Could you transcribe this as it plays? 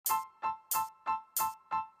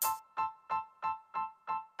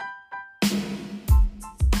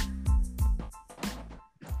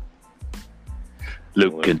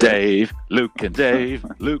Luke and Dave, Luke and Dave,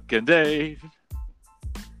 Luke and Dave.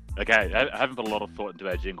 Okay, I haven't put a lot of thought into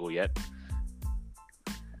our jingle yet.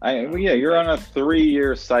 You're on a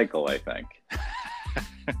 3-year cycle, I think.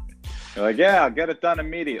 You're like, yeah, I'll get it done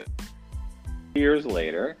immediately. Years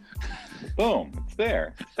later, boom, it's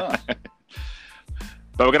there. It's done.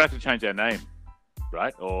 But we're going to have to change our name,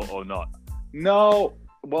 right? Or not? No.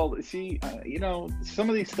 Well, see, some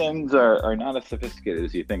of these things are not as sophisticated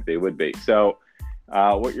as you think they would be. So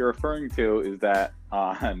what you're referring to is that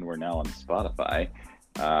we're now on Spotify,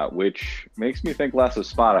 which makes me think less of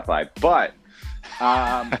Spotify. But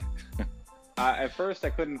at first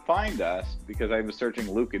I couldn't find us because I was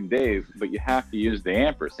searching Luke and Dave, but you have to use the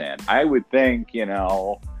ampersand. I would think,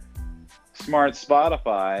 smart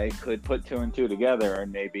Spotify could put 2 and 2 together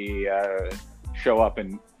and maybe show up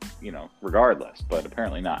in, regardless, but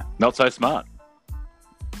apparently not. Not so smart.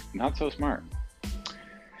 Not so smart.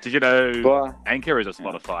 Did you know Anchor is a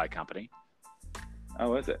Spotify company?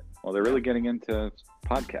 Oh, is it? Well, they're really getting into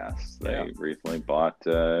podcasts. They recently bought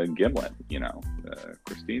Gimlet,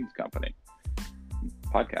 Christine's company,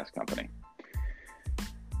 podcast company.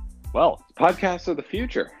 Well, podcasts are the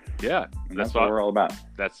future. Yeah, and that's what we're all about.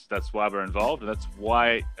 That's why we're involved, and that's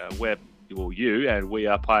why you and we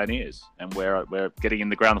are pioneers, and we're getting in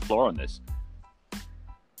the ground floor on this.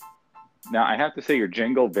 Now, I have to say your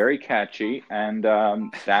jingle very catchy, and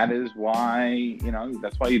that is why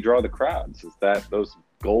that's why you draw the crowds. Is that those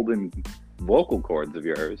golden vocal cords of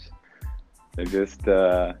yours? They're just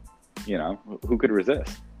who could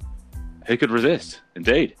resist? Who could resist?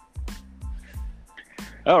 Indeed.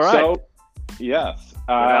 All right. So, yes.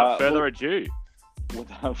 Without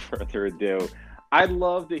further ado, I'd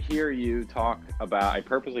love to hear you talk about. I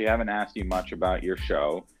purposely haven't asked you much about your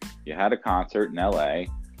show. You had a concert in LA.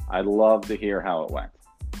 I'd love to hear how it went.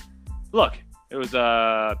 Look, it was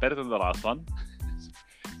better than the last one.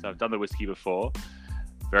 So I've done the whiskey before.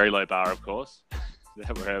 Very low bar, of course.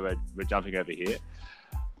 we're jumping over here.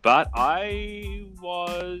 But I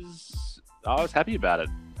was happy about it.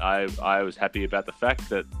 I was happy about the fact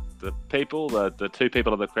that the people, the 2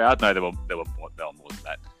 people in the crowd, no, there were more than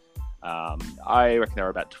that. I reckon there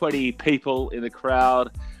were about 20 people in the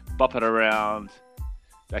crowd bopping around.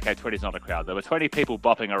 Okay, 20 is not a crowd. There were 20 people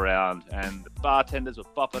bopping around, and the bartenders were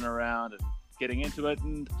bopping around and getting into it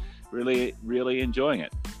and really, really enjoying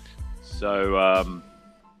it. So,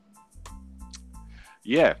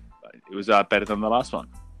 it was better than the last one.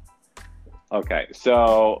 Okay,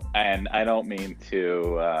 so, and I don't mean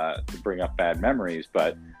to bring up bad memories,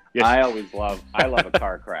 but yes. I love a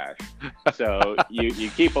car crash. So you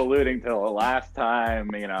keep alluding to the last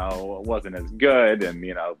time, it wasn't as good, and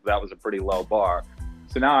that was a pretty low bar.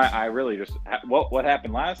 So now I really just what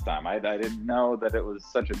happened last time? I didn't know that it was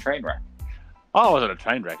such a train wreck. Oh, it wasn't a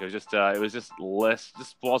train wreck. It was just less.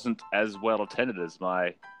 Just wasn't as well attended as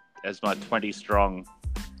my 20 strong.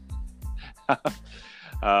 Let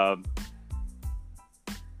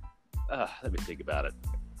me think about it.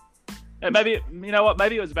 And maybe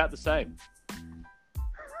maybe it was about the same.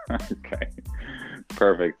 Okay,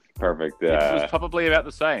 perfect. It was probably about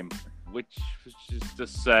the same. Which is to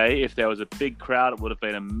say, if there was a big crowd, it would have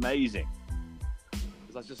been amazing.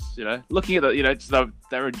 Because I was just, looking at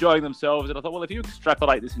they're enjoying themselves, and I thought, well, if you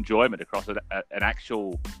extrapolate this enjoyment across an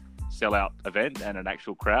actual sellout event and an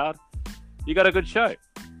actual crowd, you got a good show.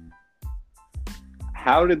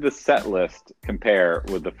 How did the set list compare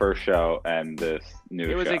with the first show and this new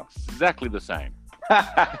show? It was exactly the same.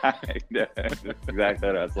 Exactly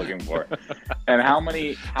what I was looking for. And how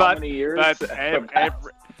many years? But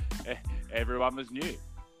everyone was new.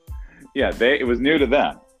 Yeah, it was new to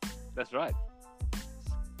them. That's right.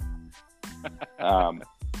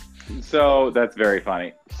 So that's very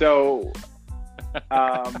funny. So,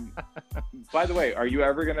 by the way, are you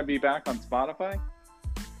ever going to be back on Spotify?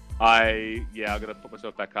 I'm going to put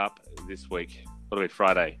myself back up this week. What'll be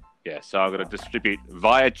Friday? Yeah, so I'm going to distribute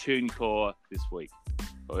via TuneCore this week.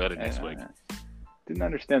 Or early next week. Didn't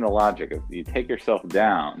understand the logic of you take yourself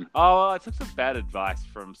down. Oh, I took some bad advice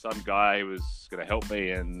from some guy who was going to help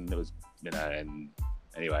me, and it was, and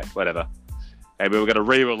anyway, whatever. And we were going to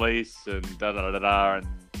re-release and da-da-da-da-da, and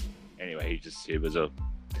anyway, it was a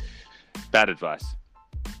bad advice.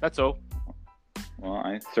 That's all. Well,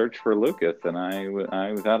 I searched for Lucas, and I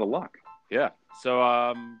was out of luck. Yeah,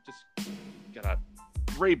 so just gonna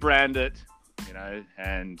rebrand it,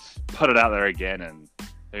 and put it out there again, and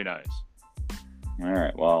who knows? All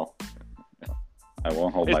right, well, I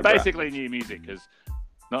won't hold my breath. It's basically new music, because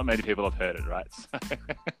not many people have heard it, right? So,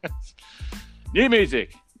 new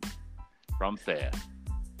music from Thayer.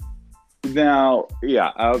 Now,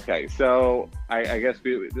 yeah, okay, so I guess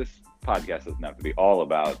podcast doesn't have to be all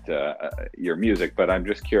about your music, but I'm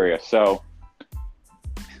just curious. So,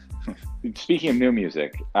 speaking of new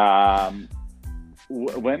music,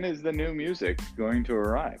 when is the new music going to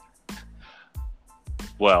arrive?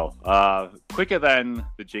 Well, quicker than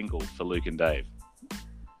the jingle for Luke and Dave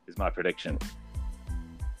is my prediction.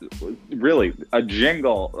 Really, a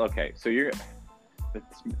jingle? Okay, so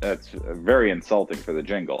that's very insulting for the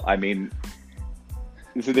jingle. I mean,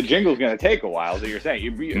 so the jingle's going to take a while. So you're saying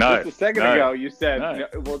just a second ago you said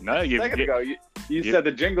you said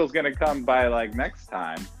the jingle's going to come by like next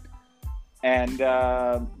time, and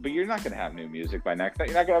but you're not going to have new music by next time.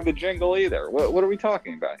 You're not going to have the jingle either. What are we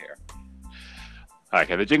talking about here?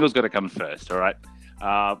 Okay, the jingle's got to come first. All right.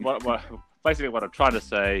 Basically, what I'm trying to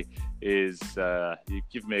say is, you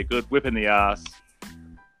give me a good whip in the ass,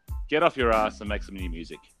 get off your ass, and make some new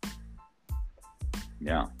music.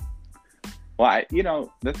 Yeah. Well,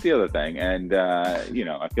 that's the other thing, and I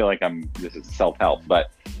feel like this is self-help,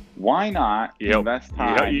 but why not invest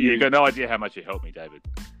time? You got no idea how much you helped me, David.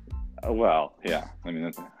 Well, yeah. I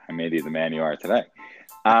mean, I made you the man you are today.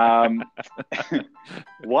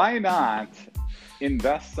 Why not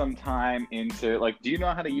invest some time into, like, do you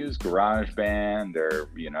know how to use GarageBand or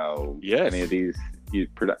yes. any of these?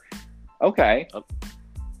 Okay.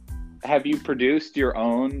 Have you produced your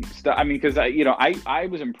own stuff? I mean, because I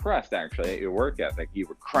was impressed actually at your work ethic. You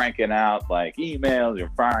were cranking out like emails,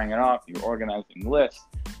 you're firing it off, you're organizing lists.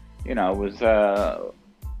 It was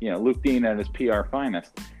Luke Dean at his PR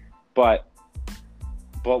finest. But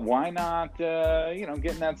why not get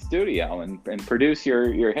in that studio and produce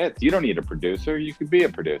your hits? You don't need a producer. You could be a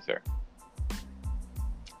producer.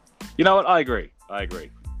 You know what? I agree.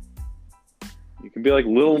 You can be like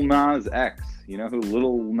Lil Nas X. You know who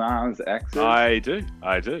Lil Nas X is? I do.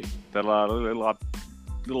 That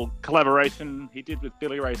little collaboration he did with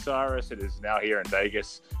Billy Ray Cyrus. It is now here in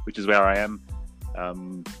Vegas, which is where I am.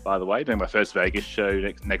 By the way, doing my first Vegas show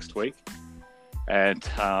next week, and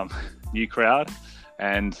new crowd,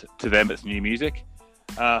 and to them it's new music.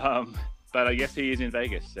 But I guess he is in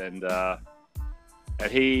Vegas, and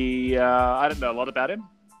he I don't know a lot about him.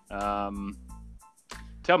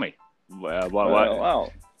 Tell me.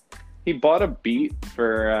 Well, he bought a beat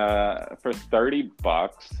for $30,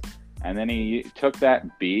 and then he took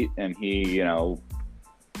that beat and he,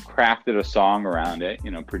 crafted a song around it,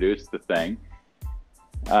 produced the thing,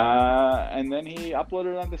 and then he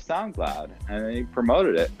uploaded it onto SoundCloud and he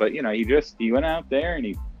promoted it. But he went out there and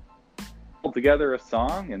he pulled together a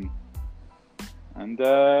song and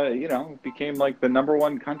it became like the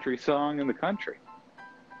 #1 country song in the country.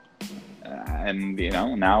 And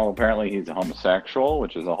now apparently he's a homosexual,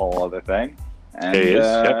 which is a whole other thing. And he is.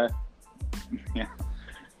 Yep. Yeah,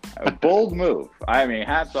 a bold move. I mean,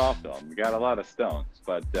 hats off to him. You got a lot of stones,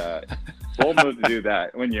 but bold move to do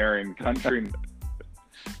that when you're in country.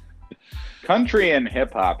 Country and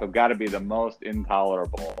hip hop have got to be the most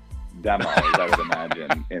intolerable demos I would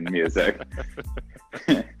imagine in music.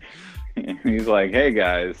 He's like, "Hey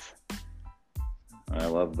guys, I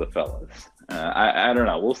love the fellas." I don't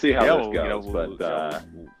know. We'll see how this goes, but we'll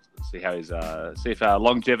see how see if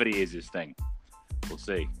longevity is his thing. We'll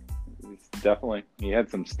see. He had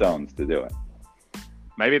some stones to do it.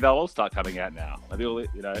 Maybe they'll all start coming out now.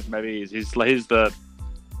 Maybe he's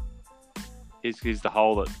the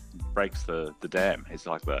hole that breaks the dam. He's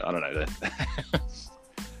like I don't know.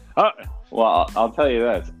 Oh. Well, I'll tell you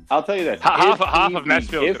this. Half of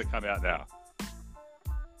Nashville is going to come out now.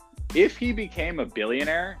 If he became a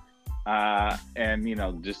billionaire,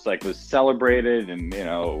 and just like was celebrated, and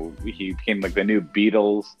he became like the new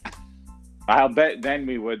Beatles, I'll bet then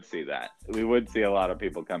we would see that. We would see a lot of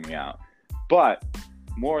people coming out. But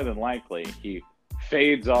more than likely, he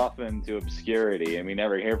fades off into obscurity, and we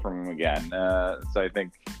never hear from him again. So I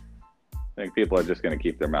think people are just going to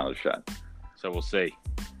keep their mouths shut. So we'll see.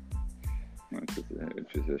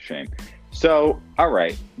 Which is a shame. So, all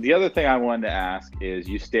right. The other thing I wanted to ask is,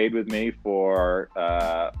 you stayed with me for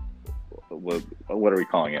what are we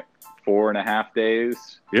calling it? 4.5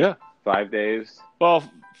 days? Yeah. 5 days? Well,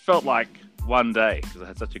 felt like one day because I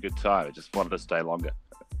had such a good time. I just wanted to stay longer.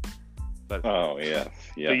 But oh yes,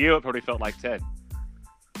 yeah. For you, it probably felt like 10.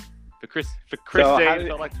 For Christine, it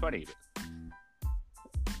felt like 20.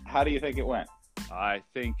 How do you think it went? I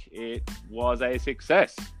think it was a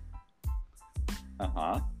success.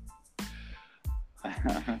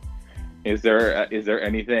 Is there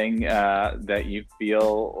anything that you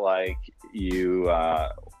feel like you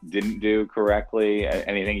didn't do correctly?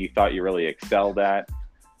 Anything you thought you really excelled at?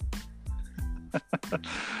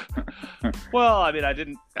 Well, I mean, I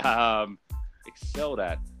didn't excel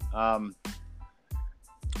at.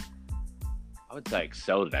 I would say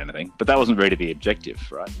excelled at anything, but that wasn't really the objective,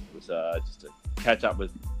 right? It was just to catch up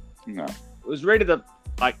with. No. It was really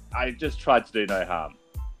I just tried to do no harm.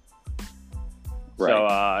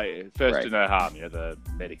 Right. So first do no harm, the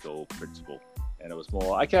medical principle. And it was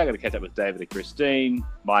more, okay, I'm going to catch up with David and Christine,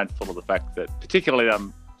 mindful of the fact that particularly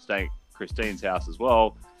I'm staying at Christine's house as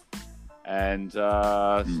well. And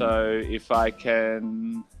so if I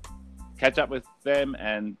can catch up with them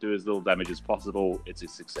and do as little damage as possible, it's a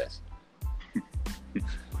success.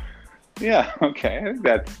 Yeah, okay. I think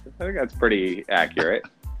that's pretty accurate.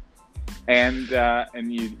 And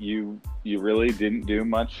you really didn't do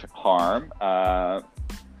much harm.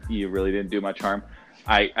 You really didn't do much harm.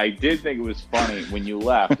 I did think it was funny when you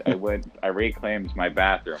left. I reclaimed my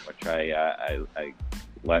bathroom, which I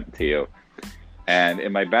lent to you. And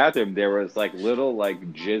in my bathroom, there was like little like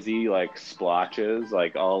jizzy like splotches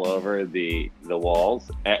like all over the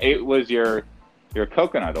walls. It was your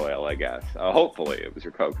coconut oil, I guess. Hopefully, it was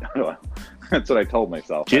your coconut oil. That's what I told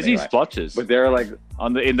myself. Jizzy anyway. splotches, but they're like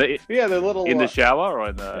they're little in the shower or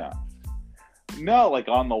in the. Yeah. No, like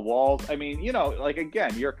on the walls. I mean, like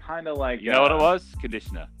again, you're kind of like you know what it was?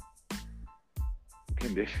 Conditioner.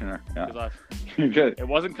 Yeah. It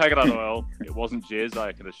wasn't coconut oil. It wasn't jizz.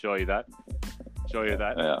 I can assure you that.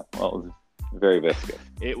 Yeah. Well, it was very viscous.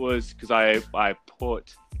 It was because I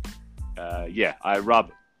put I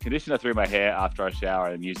rub conditioner through my hair after I shower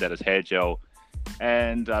and use that as hair gel,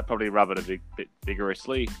 and I probably rub it a bit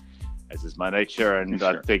vigorously, as is my nature, and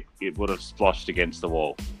sure. I think it would have sploshed against the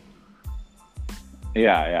wall.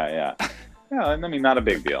 Yeah. Yeah, I mean, not a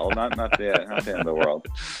big deal. Not the end of the world.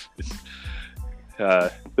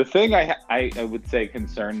 The thing I would say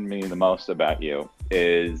concerned me the most about you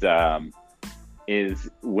is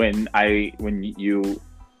when you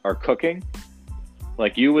are cooking,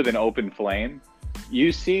 like you with an open flame,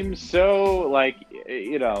 you seem so like,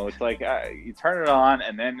 it's like you turn it on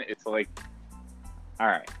and then it's like, all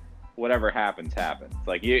right, whatever happens.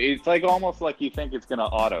 Like it's like almost like you think it's gonna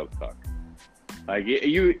auto cook. Like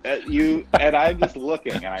you and I'm just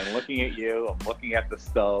looking, and I'm looking at you. I'm looking at the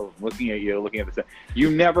stove. Looking at you. Looking at the stove. You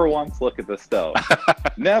never once look at the stove.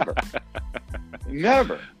 Never.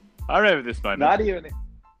 I remember this moment. Not even.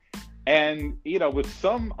 And with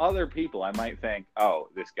some other people, I might think, oh,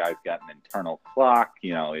 this guy's got an internal clock.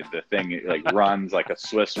 The thing like runs like a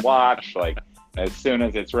Swiss watch. Like as soon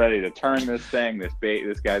as it's ready to turn this thing,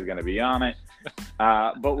 this guy's gonna be on it.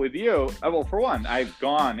 But with you, well, for one, I've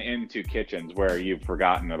gone into kitchens where you've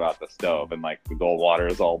forgotten about the stove and like the water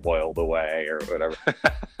is all boiled away or whatever.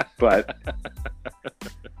 But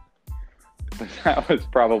that was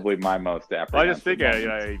probably my most apprehensive. I just figure,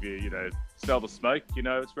 if you smell the smoke,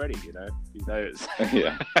 it's ready. It's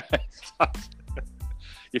yeah.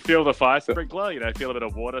 You feel the fire sprinkler, feel a bit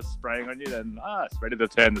of water spraying on you, then it's ready to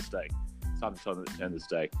turn the steak. It's time to turn the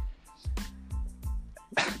steak.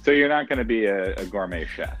 So you're not going to be a gourmet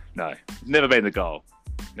chef? No, never been the goal.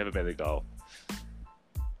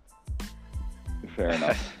 Fair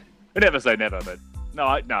enough. I never say never, but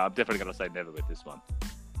I'm definitely going to say never with this one.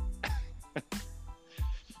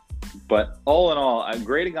 But all in all, I'm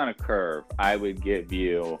grading on a curve. I would give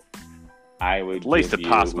you. At least a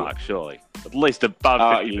pass mark, surely. At least above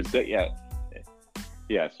 50%. Yeah.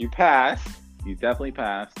 Yes, you passed. You definitely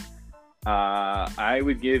passed. I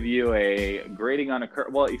would give you a grading on a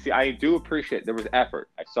curve. Well, you see, I do appreciate there was effort.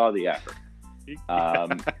 I saw the effort.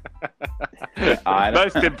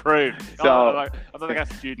 Most improved. So, I don't think a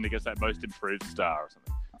student who gets that most improved star or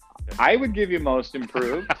something. I would give you most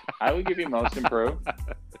improved.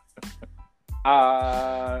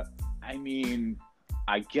 I mean,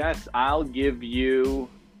 I guess I'll give you.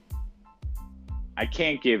 I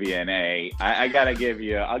can't give you an A. I'll give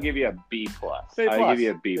you a B plus. I'll give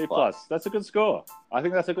you a B plus. That's a good score. I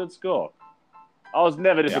think that's a good score. I was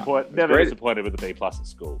never disappointed. Disappointed with the B plus at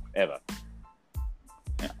school ever.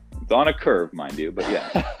 Yeah, it's on a curve, mind you, but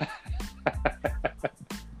yeah.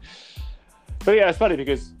 But yeah, it's funny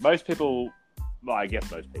because most people, well, I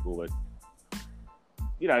guess most people would,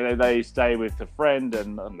 they stay with a friend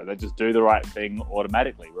and they just do the right thing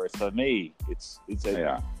automatically. Whereas for me, it's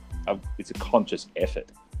a conscious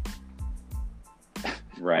effort.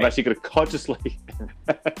 Right. I'm actually going to consciously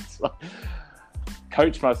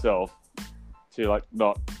coach myself to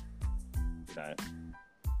not,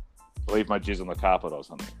 leave my jizz on the carpet or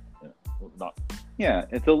something. Not. Yeah,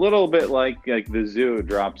 it's a little bit like the zoo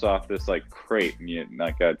drops off this crate and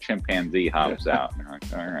a chimpanzee hops out. And you're like,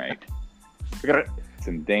 all right, it's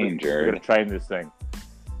endangered. We're going to train this thing.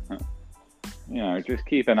 Just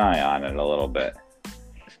keep an eye on it a little bit.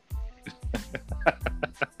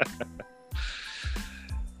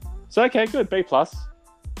 So okay, good, B plus,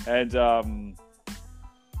 and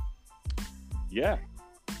Yeah.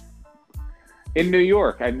 In New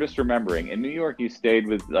York, I'm just remembering. In New York, you stayed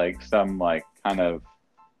with like some like kind of.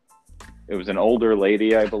 It was an older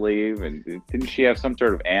lady, I believe, and didn't she have some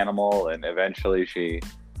sort of animal? And eventually, she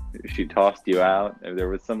tossed you out. There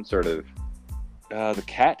was some sort of The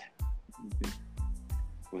cat.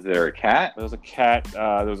 Was there a cat? There was a cat.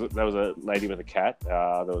 There was a lady with a cat.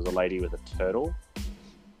 There was a lady with a turtle.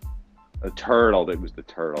 A turtle. That was the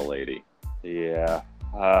turtle lady. Yeah.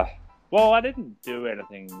 Well, I didn't do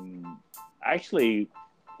anything. I actually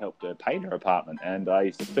helped her paint her apartment, and I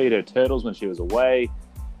used to feed her turtles when she was away.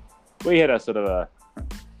 We had a sort of a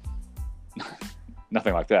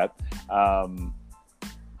nothing like that.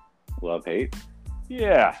 Love hate.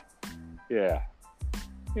 Yeah. You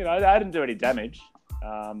know, I didn't do any damage.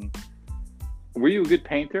 Were you a good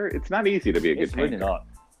painter? It's not easy to be a good painter. It's really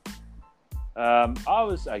not. I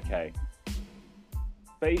was okay,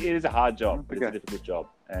 but it is a hard job. It's a difficult job,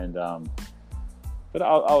 and but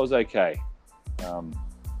I was okay.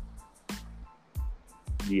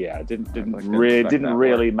 Yeah, I didn't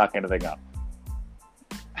really muck anything up.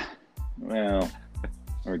 Well,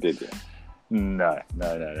 or did you? No.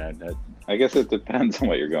 I guess it depends on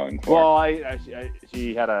what you're going for. Well,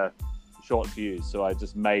 she had a short fuse, so I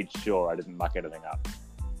just made sure I didn't muck anything up.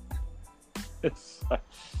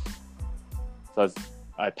 So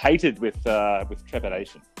I painted with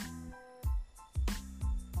trepidation.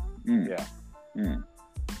 Yeah.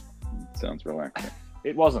 Sounds relaxing.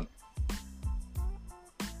 It wasn't.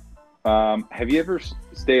 Have you ever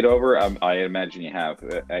stayed over? I imagine you have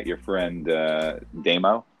at your friend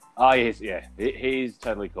Damo. Oh yes, yeah. He's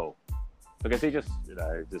totally cool because he just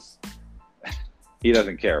he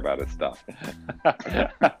doesn't care about his stuff.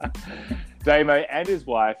 Damo and his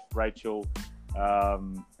wife Rachel,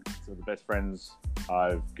 so the best friends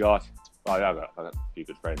I've got. I've got a few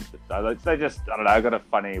good friends, but they just I don't know. I've got a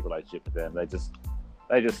funny relationship with them. They just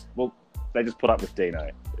put up with Dino,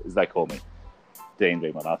 as they call me. Dean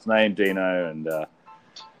being my last name, Dino, and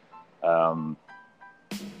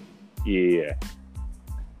yeah.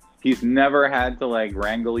 He's never had to like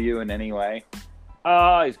wrangle you in any way.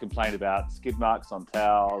 Oh, he's complained about skid marks on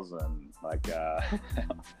towels and like,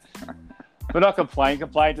 but not complain,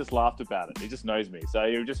 just laughed about it. He just knows me, so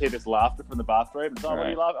you just hear this laughter from the bathroom. It's, what do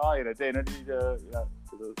you laugh? Oh, Dino, did you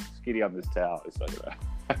skiddy on this towel? It's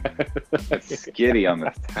like skiddy on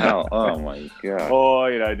this towel. Oh my god.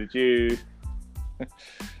 Or did you?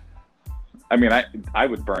 I mean, I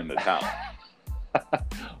would burn the towel.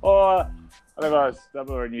 Or I remember we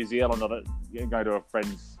were in New Zealand, going to a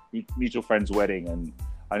mutual friend's wedding, and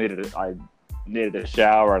I needed a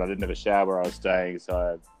shower, and I didn't have a shower where I was staying,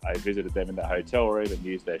 so I visited them in the hotel room and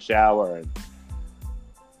used their shower and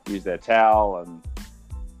used their towel, and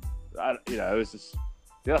it was just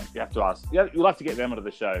you have to ask. You'll have to get them onto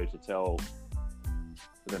the show for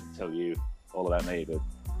them to tell you all about me, but.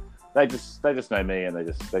 They just know me, and they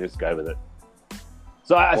just go with it.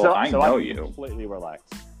 So I know you completely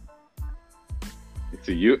relaxed.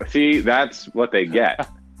 So you see, that's what they get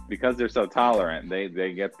because they're so tolerant.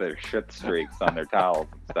 They get their shit streaks on their towels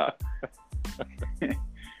and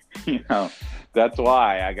stuff. That's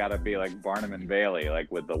why I gotta be like Barnum and Bailey, like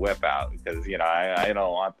with the whip out, because I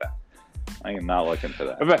don't want that. I am not looking for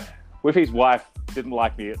that. But with his wife, didn't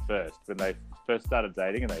like me at first when they first started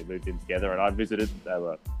dating, and they moved in together, and I visited. They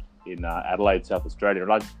were in Adelaide, South Australia,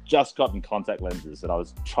 and I'd just gotten contact lenses, and I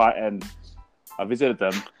visited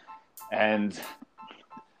them, and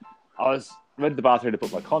I went to the bathroom to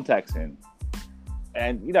put my contacts in,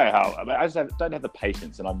 and how I just don't have the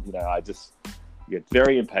patience, and I just get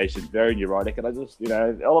very impatient, very neurotic, and I just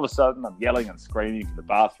all of a sudden I'm yelling and screaming in the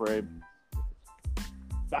bathroom,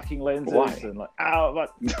 fucking lenses. Why? And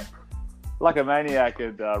like a maniac,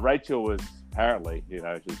 and Rachel was. Apparently,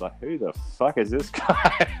 she's like, who the fuck is this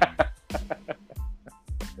guy?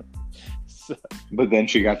 But then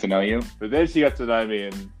she got to know you? But then she got to know me,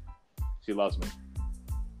 and she loves me.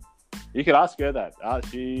 You can ask her that.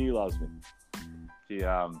 She loves me. She,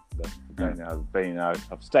 I've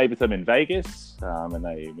stayed with them in Vegas, and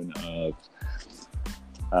they even,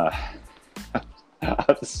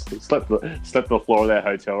 slept on the floor of their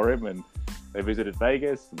hotel room, and they visited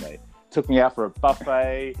Vegas, and they took me out for a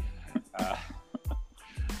buffet.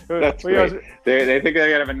 That's great. They think they're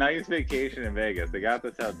gonna have a nice vacation in Vegas. They got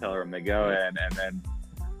this hotel room. They go in, and then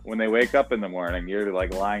when they wake up in the morning, you're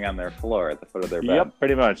like lying on their floor at the foot of their bed. Yep,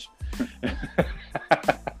 pretty much.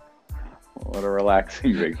 What a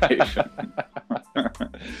relaxing vacation.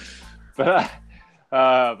 But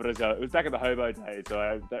it was back in the hobo days, so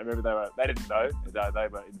I remember they didn't know they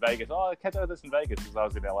were in Vegas. Oh, I catch up with this in Vegas because I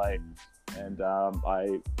was in LA, and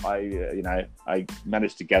I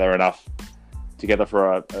managed to gather enough together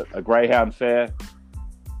for a Greyhound fare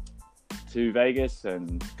to Vegas,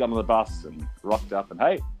 and got on the bus and rocked up, and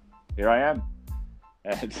hey, here I am,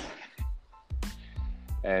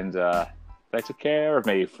 and they took care of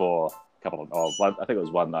me for a couple of, I think it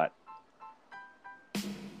was one night.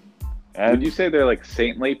 And would you say they're like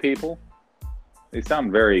saintly people? They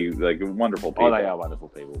sound very like wonderful people. Oh, they are wonderful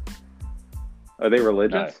people. Are they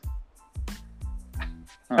religious? No.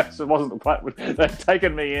 Huh. So it wasn't quite. They've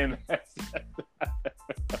taken me in.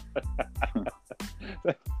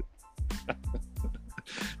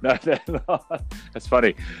 No, they're not. That's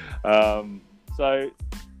funny. So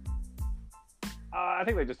I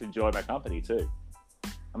think they just enjoy my company too.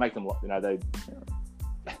 I make them, they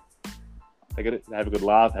have a good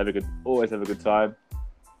laugh, always have a good time.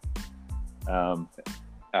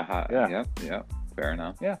 Yeah. Fair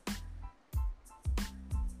enough. Yeah.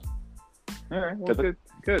 All right. Well, good.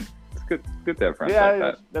 It's good to have friends yeah, like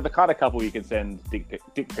that. They're the kind of couple you can send dick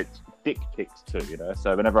pics to.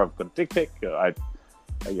 So whenever I've got a dick pic, I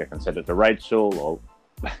can send it to Rachel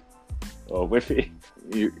or Whiffy.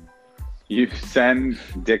 You send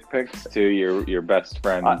dick pics to your best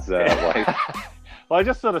friend's wife. Well, I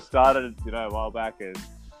just sort of started, a while back, and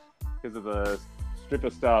because of the stripper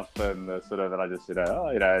stuff and the sort of, and I just,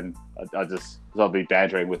 and I'll be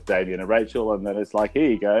bantering with Damien and Rachel, and then it's like,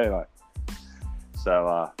 here you go.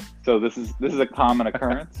 So this is a common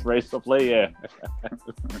occurrence. Recently, yeah.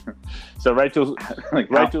 So Rachel's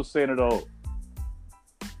seen it all.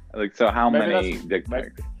 Like, so how many dick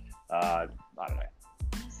pics? I don't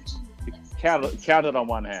know. Count it on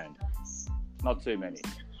one hand. Not too many.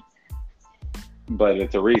 But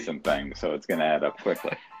it's a recent thing, so it's going to add up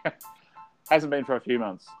quickly. Hasn't been for a few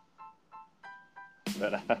months.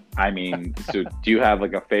 But, I mean, so do you have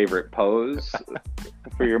like a favorite pose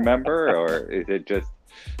for your member, or is it just,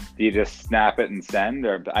 do you just snap it and send?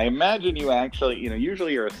 Or I imagine you actually,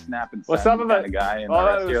 usually you're a snap and send kind of guy.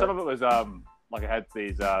 Some of it was like I had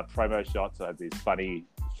these promo shots. I had these funny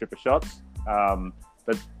stripper shots,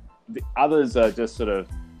 but the others are just sort of.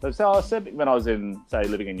 So when I was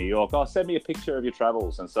living in New York, send me a picture of your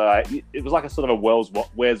travels, and so it was like a sort of a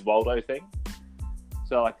Where's Waldo thing.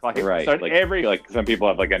 So like right, so like every like some people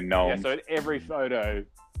have like a gnome. Yeah, so in every photo,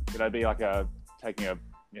 be like taking a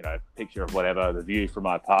picture of whatever, the view from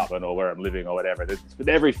my apartment or where I'm living or whatever. With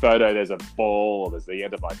every photo, there's a ball or there's the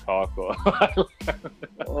end of my cock or.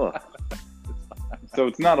 So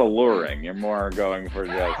it's not alluring. You're more going for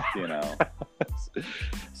just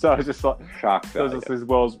So I was just like shock value. There was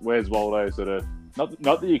this Where's Waldo sort of not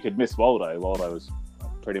that you could miss Waldo. Waldo was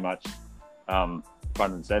pretty much front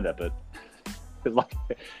and center, but it was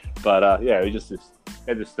just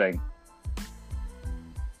this thing.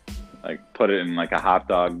 Like put it in like a hot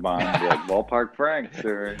dog bun, like Ballpark Franks,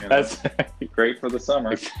 or that's great for the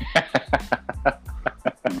summer.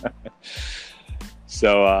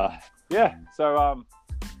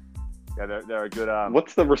 They're a good.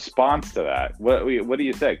 What's the response to that? What do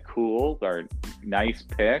you say? Cool or nice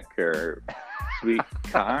pick or sweet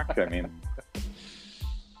cock? I mean,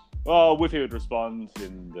 well, Whiffy would respond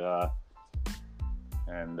and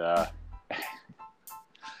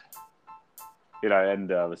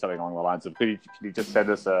with something along the lines of, can you just send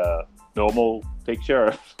us a normal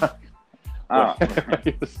picture? But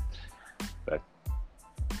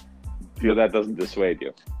that doesn't dissuade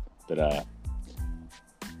you. But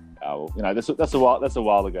that's a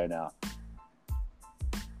while ago now.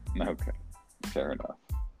 Okay, fair enough.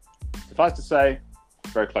 Suffice to say,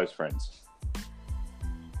 very close friends.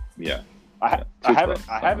 Yeah. I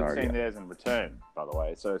haven't seen theirs in return, by the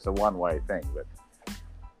way. So it's a one-way thing. But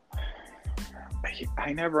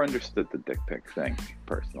I never understood the dick pic thing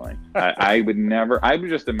personally. I would never. I would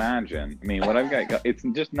just imagine. I mean, what I've got, it's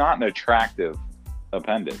just not an attractive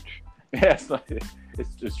appendage. Yeah,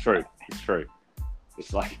 it's true. It's true.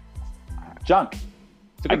 It's like junk.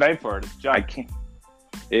 It's a good name for it. It's junk.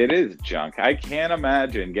 It is junk. I can't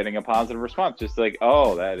imagine getting a positive response. Just like,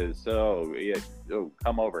 oh, that is so. Yeah, oh,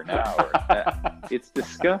 come over now. It's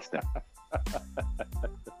disgusting.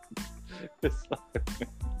 It's like,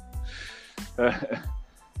 I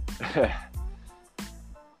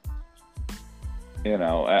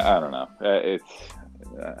don't know.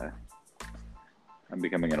 I'm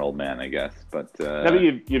becoming an old man, I guess. But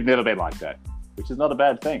you've never been like that, which is not a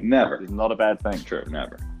bad thing. Never. It's not a bad thing. It's true.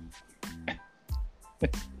 Never.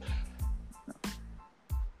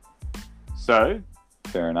 So,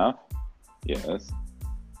 fair enough. Yes.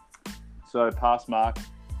 So, pass mark.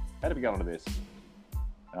 How did we get onto this?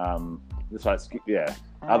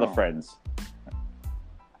 Other friends.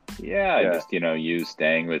 Yeah, I just, use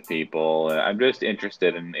staying with people. I'm just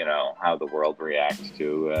interested in, how the world reacts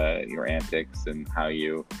to your antics and how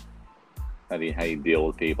you deal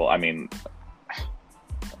with people. I mean,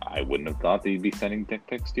 I wouldn't have thought that you'd be sending dick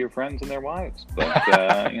pics to your friends and their wives, but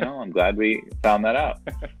I'm glad we found that out.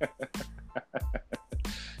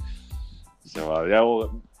 So yeah,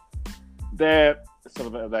 well, they're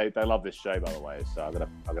sort of they love this show, by the way. So I'm gonna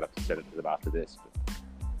have to send it to them after this. But...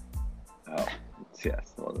 Oh,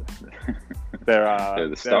 yes. Well, they're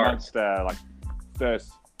the stars. They're amongst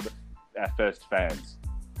our first fans.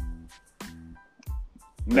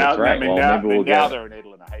 Now, right. Now they're a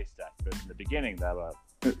needle in a haystack, but in the beginning they were.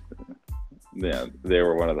 Yeah, they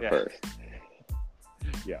were one of the first.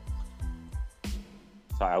 Yeah.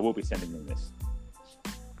 So I will be sending them this.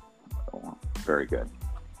 Oh, very good.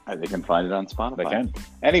 They can find it on Spotify. They can.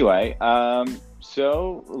 Anyway,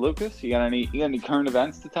 so Lucas, you got any current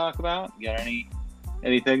events to talk about? You got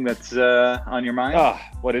anything that's on your mind? Oh,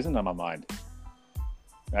 what isn't on my mind?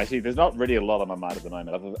 Actually, there's not really a lot on my mind at the moment,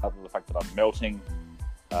 other than the fact that I'm melting.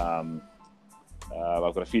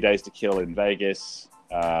 I've got a few days to kill in Vegas.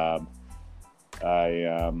 So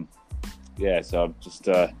I'm just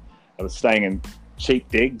I was staying in Cheap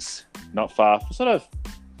Digs, not far, sort of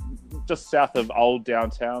just south of Old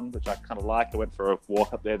Downtown, which I kind of like. I went for a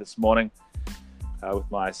walk up there this morning with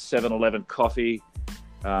my 7-Eleven coffee.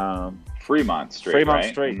 Fremont Street, Fremont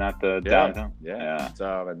right? Street, not the downtown. Yeah.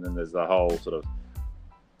 So, and then there's the whole sort of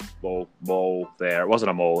mall there. It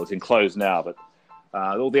wasn't a mall; it's enclosed now, but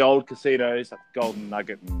all the old casinos, like Golden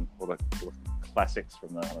Nugget, and all the classics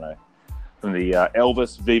from the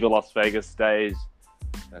Elvis Viva Las Vegas days,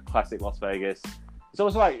 classic Las Vegas. It's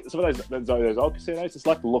almost like some of those old casinos. It's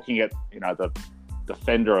like looking at the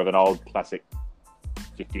fender of an old classic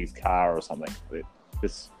 50s car or something.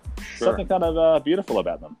 There's something kind of beautiful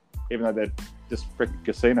about them, even though they're just freaking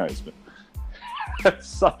casinos. But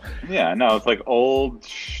it's like old,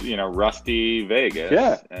 rusty Vegas.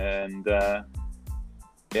 Yeah, and but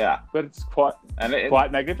it's quite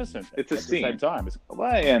magnificent. It's at the same time.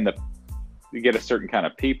 You get a certain kind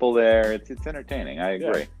of people there. It's entertaining. I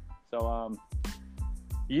agree. Yeah. So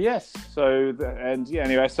yes. So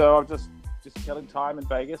anyway. So I'm just killing time in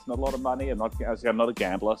Vegas. Not a lot of money. I'm not a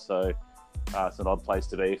gambler, so it's an odd place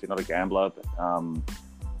to be if you're not a gambler. But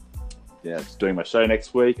it's doing my show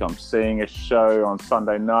next week. I'm seeing a show on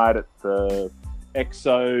Sunday night at the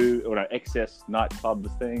XS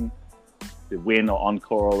nightclub thing, the Win or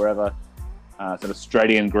Encore or whatever. It's an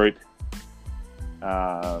Australian group.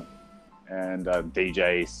 And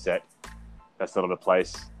DJ set, that sort of a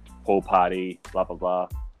place, pool party, blah blah blah.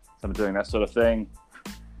 So I'm doing that sort of thing.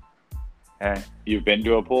 And you've been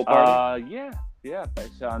to a pool party? Yeah. But,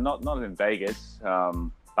 not in Vegas, but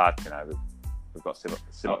we've got similar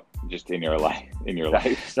just in your life.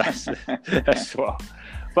 As well.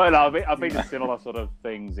 But I've been to similar sort of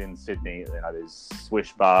things in Sydney. There's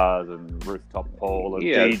swish bars and rooftop pool and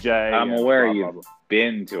DJ. I'm aware you've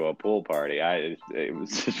been to a pool party. I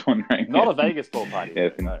was just wondering. Not a Vegas pool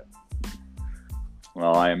party. No.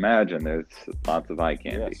 Well, I imagine there's lots of eye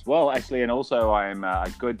candy. Yes. Well, actually, and also I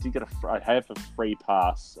have a free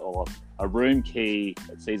pass or a room key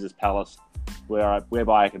at Caesar's Palace,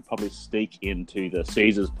 whereby I can probably sneak into the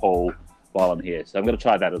Caesar's pool while I'm here. So I'm going to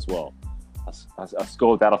try that as well. I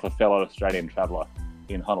scored that off a fellow Australian traveller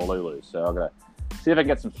in Honolulu. So I'm going to see if I can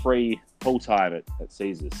get some free pool time at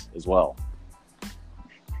Caesar's as well.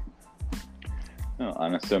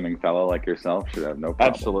 Unassuming fellow like yourself should have no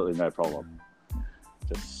problem. Absolutely no problem.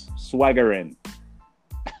 Just swagger in.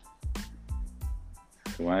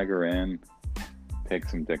 Swagger in, take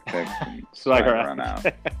some dick pics, and swagger run out.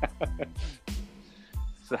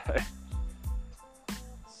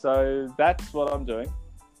 So that's what I'm doing,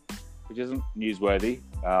 which isn't newsworthy.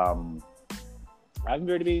 I haven't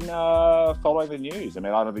really been following the news. I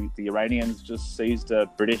mean, I don't think the Iranians just seized a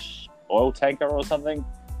British oil tanker or something.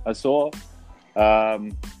 I saw.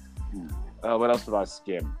 What else did I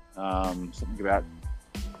skim? Something about,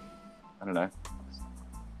 I don't know.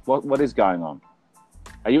 What is going on?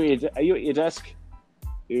 Are you at your desk?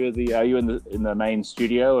 Are you in the main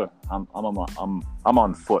studio? I'm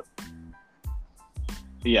on foot.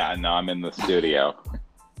 Yeah, no, I'm in the studio.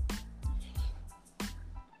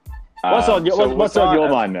 What's on your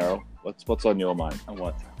mind, Meryl? What's on your mind?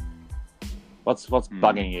 What's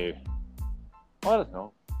bugging you? I don't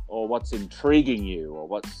know. Or what's intriguing you, or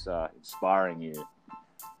what's inspiring you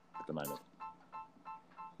at the moment?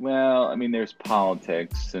 Well, I mean, there's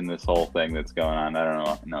politics and this whole thing that's going on. I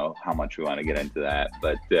don't know how much we want to get into that,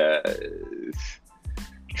 but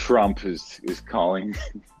Trump is calling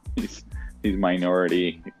these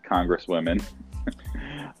minority congresswomen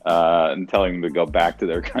and telling them to go back to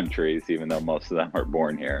their countries, even though most of them are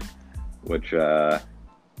born here. Which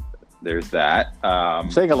there's that.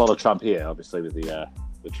 I'm seeing a lot of Trump here, obviously, with the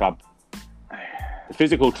Trump, the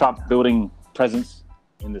physical Trump building presence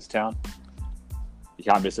in this town. You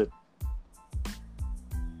can't miss it.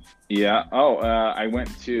 Yeah. Oh, I went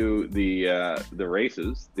to the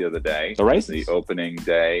races the other day. The races? The opening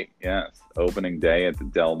day. Yes, opening day at the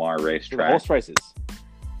Del Mar racetrack. The horse races.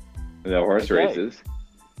 The horse races.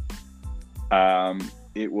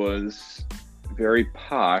 It was very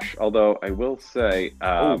posh, although I will say...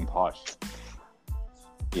 posh.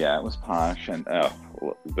 Yeah, it was posh, and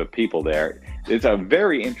the people there. It's a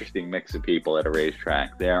very interesting mix of people at a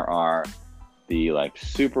racetrack. There are the like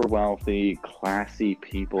super wealthy, classy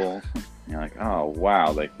people. You're like, oh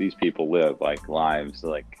wow, like these people live like lives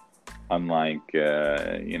like unlike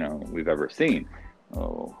we've ever seen.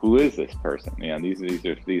 Oh, who is this person? Yeah, these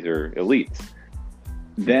are elites.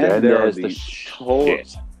 Then there are these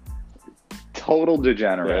total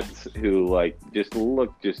degenerates who like just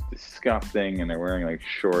look just disgusting, and they're wearing like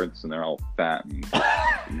shorts, and they're all fat and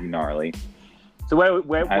gnarly. So where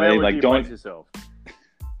would you place yourself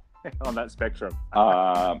on that spectrum?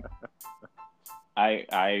 I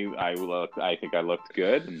think I looked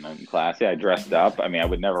good and classy. I dressed up. I mean, I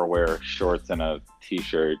would never wear shorts and a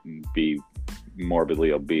t-shirt and be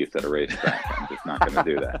morbidly obese at a racetrack. I'm just not going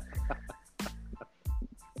to do that.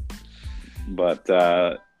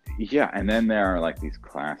 But yeah, and then there are like these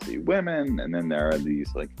classy women, and then there are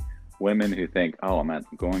these like women who think, oh, I'm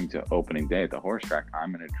going to opening day at the horse track.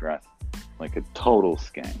 I'm going to dress like a total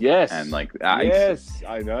skank. Yes. And like I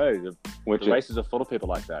know. The races are full of people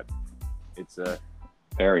like that. It's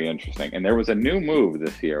very interesting. And there was a new move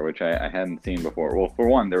this year, which I hadn't seen before. Well, for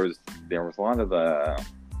one, there was a lot of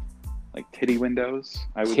like titty windows,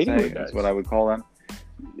 I would say, is what I would call them.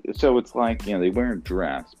 So it's like, they wear a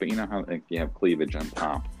dress, but you know how like you have cleavage on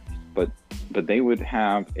top, but they would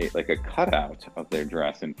have a cutout of their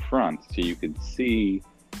dress in front, so you could see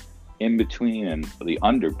in between and the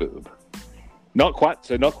under boob. Not quite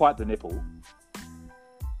the nipple.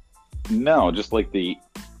 No, just like the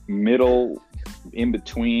middle, in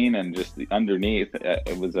between, and just the underneath.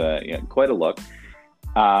 It was quite a look.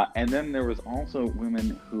 And then there was also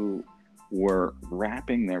women who were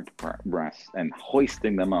wrapping their breasts and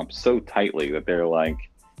hoisting them up so tightly that they're like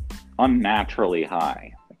unnaturally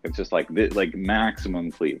high. It's just like maximum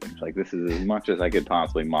cleavage. Like this is as much as I could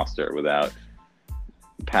possibly muster without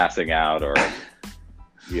passing out or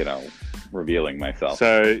revealing myself.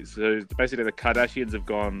 So basically the Kardashians have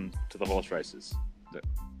gone to the horse races.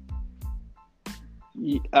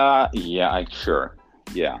 Sure.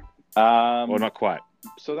 Yeah. Well, not quite.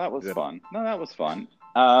 So that was fun. No, that was fun.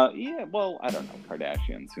 Yeah, well, I don't know.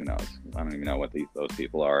 Kardashians, who knows? I don't even know what those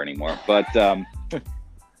people are anymore. But so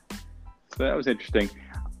that was interesting.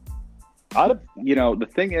 The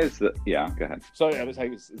thing is that, yeah, go ahead. So I was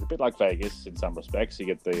saying it's a bit like Vegas in some respects. You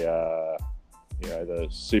get the the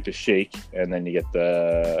super chic, and then you get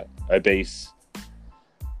the obese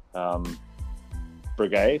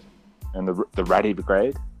brigade and the ratty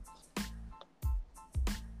brigade.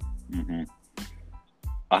 Mm-hmm.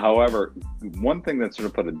 However, one thing that sort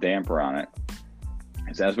of put a damper on it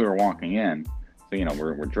is as we were walking in, so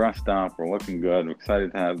we're dressed up, we're looking good, we're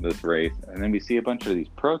excited to have this race, and then we see a bunch of these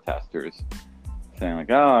protesters saying like,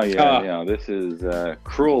 this is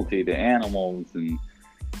cruelty to animals,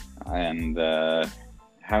 and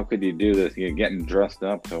how could you do this? You're getting dressed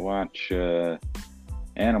up to watch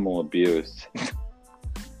animal abuse,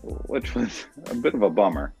 which was a bit of a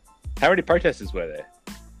bummer. How many protesters were there?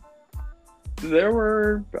 There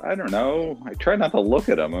were, I don't know. I try not to look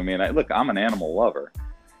at them. I mean, I'm an animal lover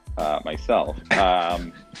myself.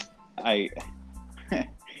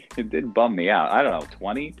 It did bum me out. I don't know,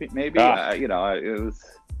 20 maybe. It was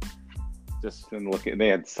just looking. They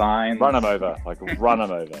had signs. Run them over, run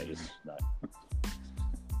them over. Just no.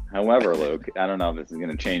 However, Luke, I don't know if this is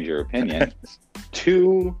going to change your opinion.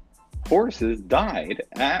 2 horses died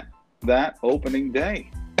at that opening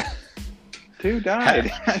day. 2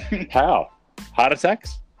 died. How? Heart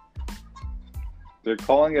attacks? They're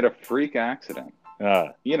calling it a freak accident.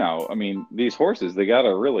 These horses, they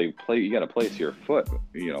gotta really you gotta place your foot,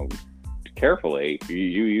 carefully.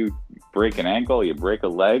 You break an ankle, you break a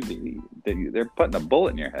leg, they're putting a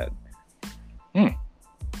bullet in your head.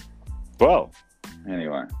 Well,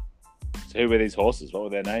 anyway. So who were these horses? What were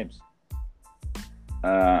their names?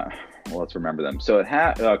 Let's remember them. So it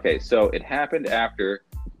happened after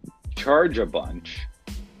Charge a Bunch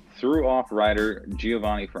threw off rider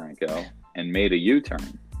Giovanni Franco and made a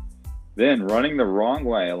U-turn. Then, running the wrong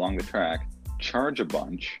way along the track, charge a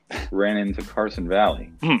bunch, ran into Carson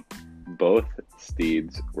Valley. Both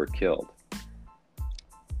steeds were killed.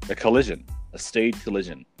 A collision. A steed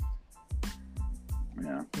collision.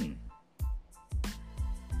 Yeah.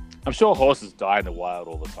 I'm sure horses die in the wild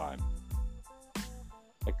all the time.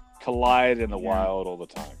 Like, collide in the wild all the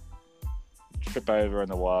time. Trip over in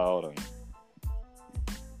the wild and...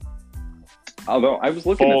 Although, I was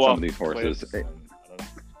looking at some of these horses.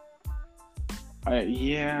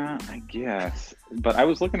 I guess. But I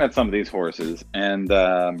was looking at some of these horses, and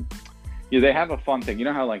they have a fun thing. You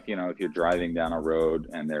know how, like, if you're driving down a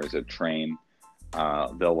road and there's a train,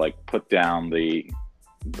 they'll, like, put down the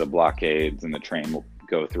blockades and the train will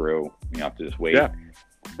go through. You have to just wait. Yeah.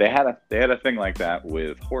 They had a thing like that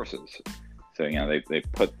with horses. So, they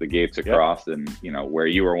put the gates across and, where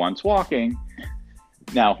you were once walking,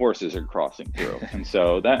 now horses are crossing through. And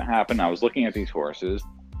so that happened. I was looking at these horses,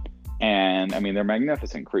 and I mean, they're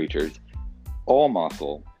magnificent creatures, all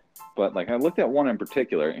muscle. But like, I looked at one in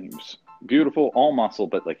particular, and he was beautiful, all muscle,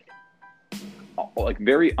 but like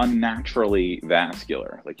very unnaturally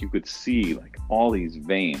vascular. Like, you could see like all these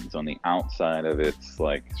veins on the outside of its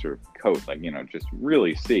like sort of coat, like, just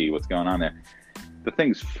really see what's going on there. The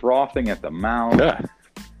thing's frothing at the mouth. Yeah.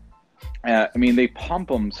 I mean,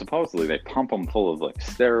 supposedly they pump them full of like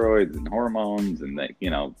steroids and hormones and they,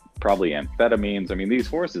 probably amphetamines. I mean, these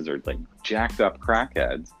horses are like jacked up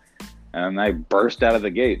crackheads, and they burst out of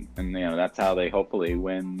the gate, and that's how they hopefully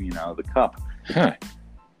win, the cup. Huh.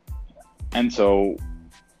 And so,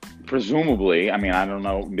 presumably, I mean, I don't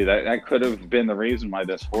know, that could have been the reason why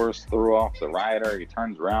this horse threw off the rider. He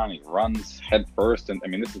turns around, he runs head first, and I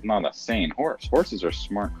mean, this is not a sane horse. Horses are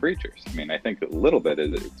smart creatures. I mean, I think a little bit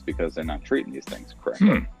it's because they're not treating these things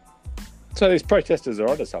correctly. So these protesters are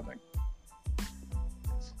onto something.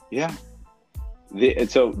 Yeah.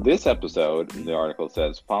 So this episode, the article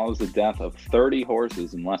says, follows the death of 30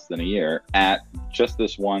 horses in less than a year at just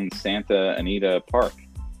this one Santa Anita Park.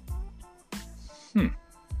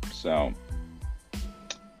 So,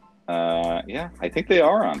 I think they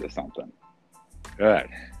are onto something. Right.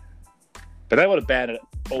 But they would have banned it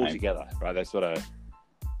altogether, right? They sort of...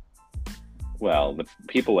 Well, the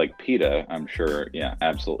people like PETA, I'm sure,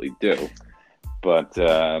 absolutely do. But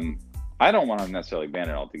I don't want to necessarily ban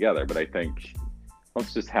it altogether, but I think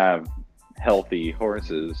let's just have healthy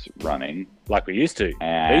horses running. Like we used to.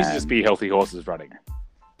 There used to just be healthy horses running,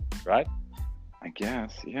 right? I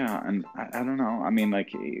guess, yeah. And I don't know. I mean,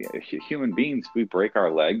 like, human beings, we break our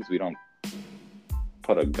legs. We don't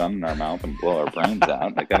put a gun in our mouth and blow our brains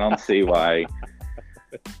out. Like, I don't see why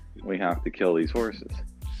we have to kill these horses.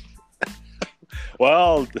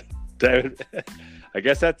 Well, David, I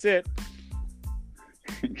guess that's it.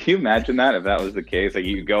 Can you imagine that if that was the case? Like,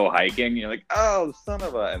 you go hiking, you're like, oh, son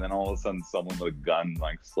of a... And then all of a sudden someone with a gun,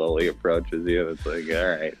 like, slowly approaches you. It's like,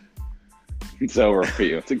 all right. It's over for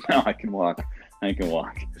you. It's like, no, I can walk.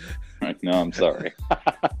 Like, no, I'm sorry.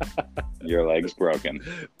 Your leg's broken.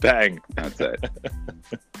 Bang. That's it.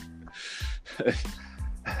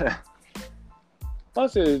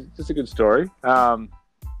 That's a good story.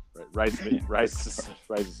 Raises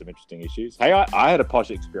some interesting issues. Hey, I had a posh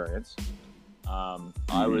experience.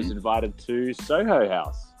 I was invited to SoHo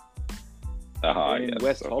House in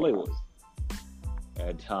West Hollywood.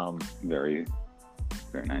 And very,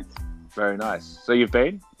 very nice. Very nice. So you've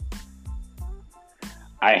been?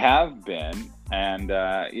 I have been, and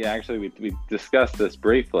actually we discussed this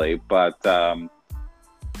briefly, but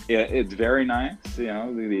it's very nice.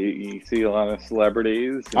 You see a lot of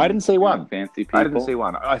celebrities. I didn't see one. Fancy people. I didn't see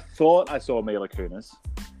one. I thought I saw Mila Kunis,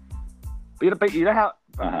 but you know how?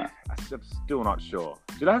 I'm still not sure.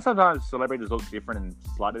 Do you know how sometimes celebrities look different and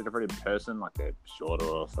slightly different in person, like they're shorter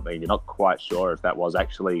or something? You're not quite sure if that was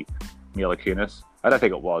actually Mila Kunis. I don't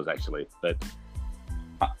think it was actually, but.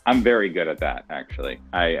 I'm very good at that, actually.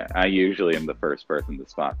 I usually am the first person to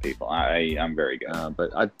spot people. I'm very good.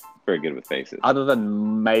 But I'm very good with faces. Other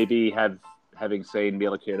than maybe having seen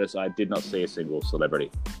Mila Kunis, I did not see a single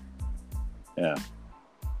celebrity. Yeah.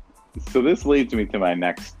 So this leads me to my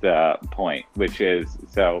next point, which is,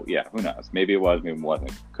 who knows? Maybe it was, maybe it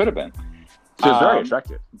wasn't. Could have been. She was very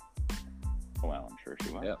attractive. Well, I'm sure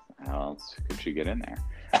she was. Yeah. How else could she get in there?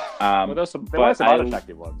 Well, there were some other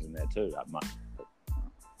attractive ones in there too.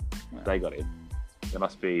 They got in. They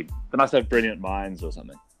must have brilliant minds or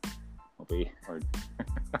something.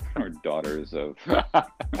 Or daughters of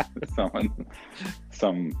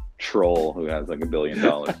some troll who has like $1 billion.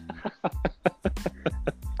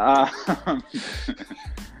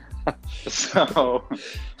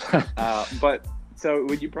 So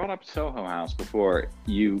when you brought up Soho House before,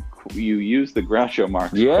 you used the Groucho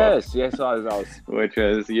Marx Yes, quote, yes, I was. which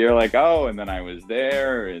is you're like, oh, and then I was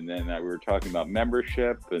there, and then we were talking about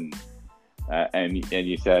membership, and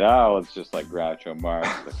you said, oh, it's just like Groucho Marx.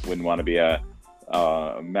 I wouldn't want to be a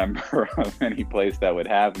member of any place that would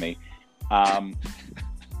have me.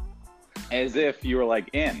 As if you were like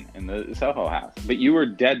in the Soho House, but you were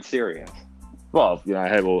dead serious. Well,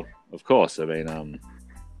 of course. I mean,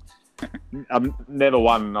 I'm never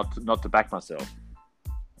one not to back myself.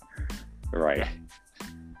 Right.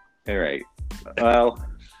 All right. Well,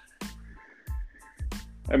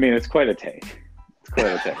 I mean, it's quite a take.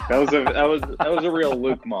 That was a real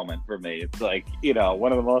Luke moment for me. It's like,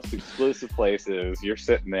 one of the most exclusive places. You're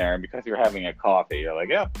sitting there, and because you're having a coffee, you're like,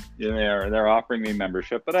 "Yep, they're offering me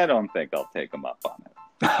membership, but I don't think I'll take them up on it."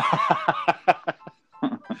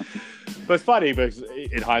 But it's funny because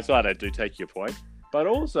in hindsight, I do take your point, but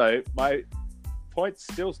also my point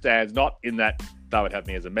still stands. Not in that they would have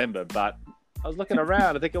me as a member, but I was looking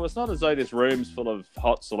around. I think it was not as though this room's full of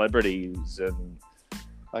hot celebrities and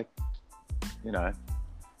like.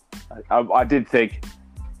 I did think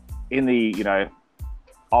in the,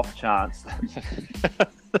 off chance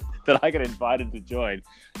that I get invited to join,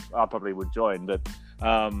 I probably would join, but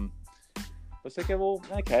I was thinking, well,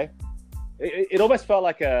 okay. It almost felt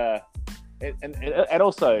like and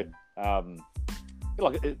also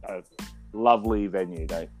like a lovely venue,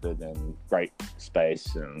 and great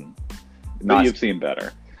space and But nice. you've seen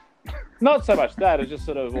better. Not so much that. It's just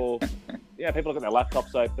sort of, people looking at their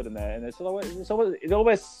laptops open and it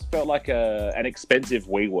always felt like an expensive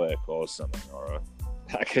WeWork or something, or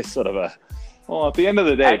sort of a. Well, at the end of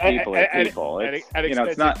the day, people are people. An expensive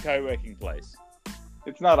it's not co-working place.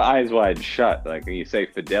 It's not Eyes Wide Shut. Like you say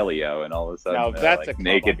Fidelio, and all of a sudden that's like a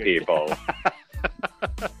naked people.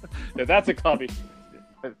 No, that's a club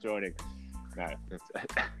joining. No.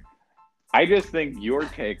 I just think your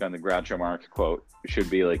take on the Groucho Marx quote should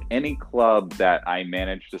be like, any club that I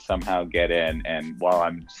manage to somehow get in, and while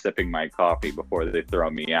I'm sipping my coffee before they throw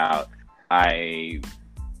me out, I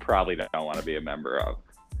probably don't want to be a member of.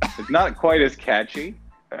 It's not quite as catchy,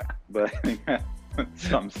 but I think that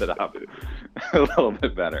sums it up a little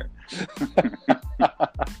bit better.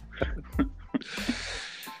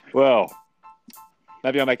 Well,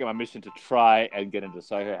 maybe I'll make it my mission to try and get into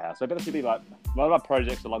Soho House. So that should be like one of my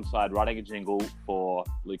projects alongside writing a jingle for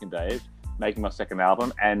Luke and Dave, making my second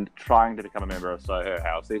album, and trying to become a member of Soho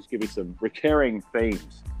House. These give me some recurring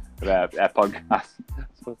themes about our podcast.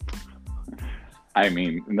 I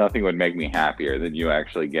mean, nothing would make me happier than you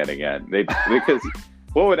actually getting in. Because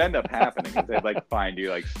what would end up happening is they'd like find you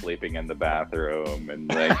like sleeping in the bathroom and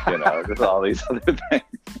like, just all these other things.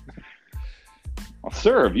 Well,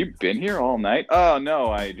 sir, have you been here all night? Oh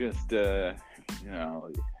no, I just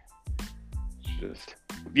just.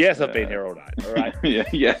 Yes, I've been here all night. All right.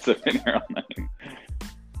 Yes, I've been here all night.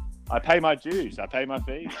 I pay my dues. I pay my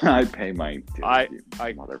fees. I pay my dues. I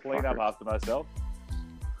clean up after myself.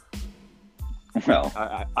 Well,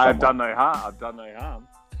 I've done no harm. I've done no harm.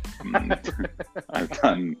 I've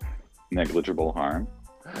done negligible harm.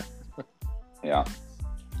 Yeah.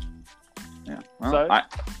 Well, So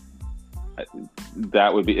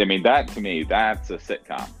that would be. I mean, that to me, that's a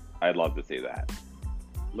sitcom. I'd love to see that.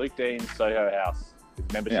 Luke Dean's Soho House, his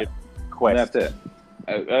membership quest. That's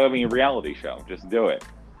it. I mean, reality show. Just do it.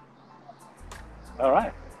 All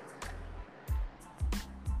right.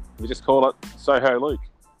 We just call it Soho Luke.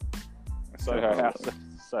 Soho House.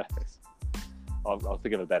 So I'll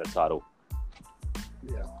think of a better title.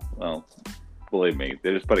 Yeah. Well, believe me,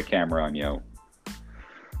 they just put a camera on you,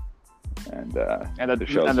 and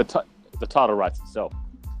the title writes itself.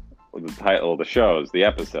 Well, the title of the shows, the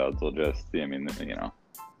episodes will just. I mean,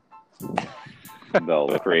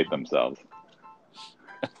 they'll create themselves.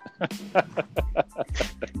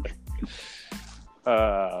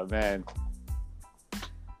 Man.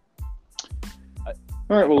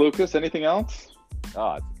 All right, well, Lucas, anything else?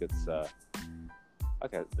 I think it's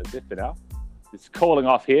okay. That's it for now. It's calling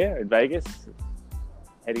off here in Vegas,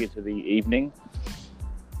 heading into the evening,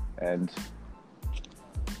 and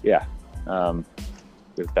we're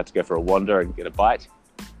about to go for a wander and get a bite.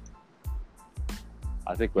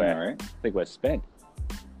 I think we're spent.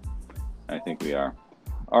 I think we are.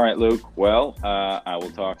 All right, Luke. Well, I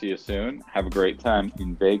will talk to you soon. Have a great time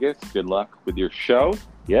in Vegas. Good luck with your show.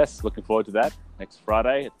 Yes, looking forward to that. Next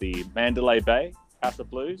Friday at the Mandalay Bay House of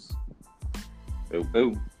Blues.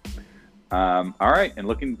 Ooh. All right, and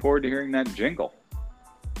looking forward to hearing that jingle.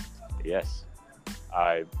 Yes,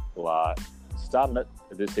 I will start it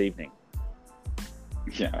this evening.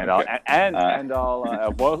 Yeah, and okay. I'll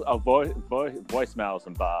voicemail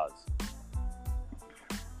some bars.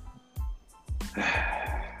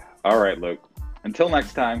 All right, Luke. Until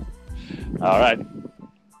next time. All right.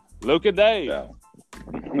 Luke and Dave. So,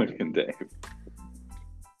 Luke and Dave.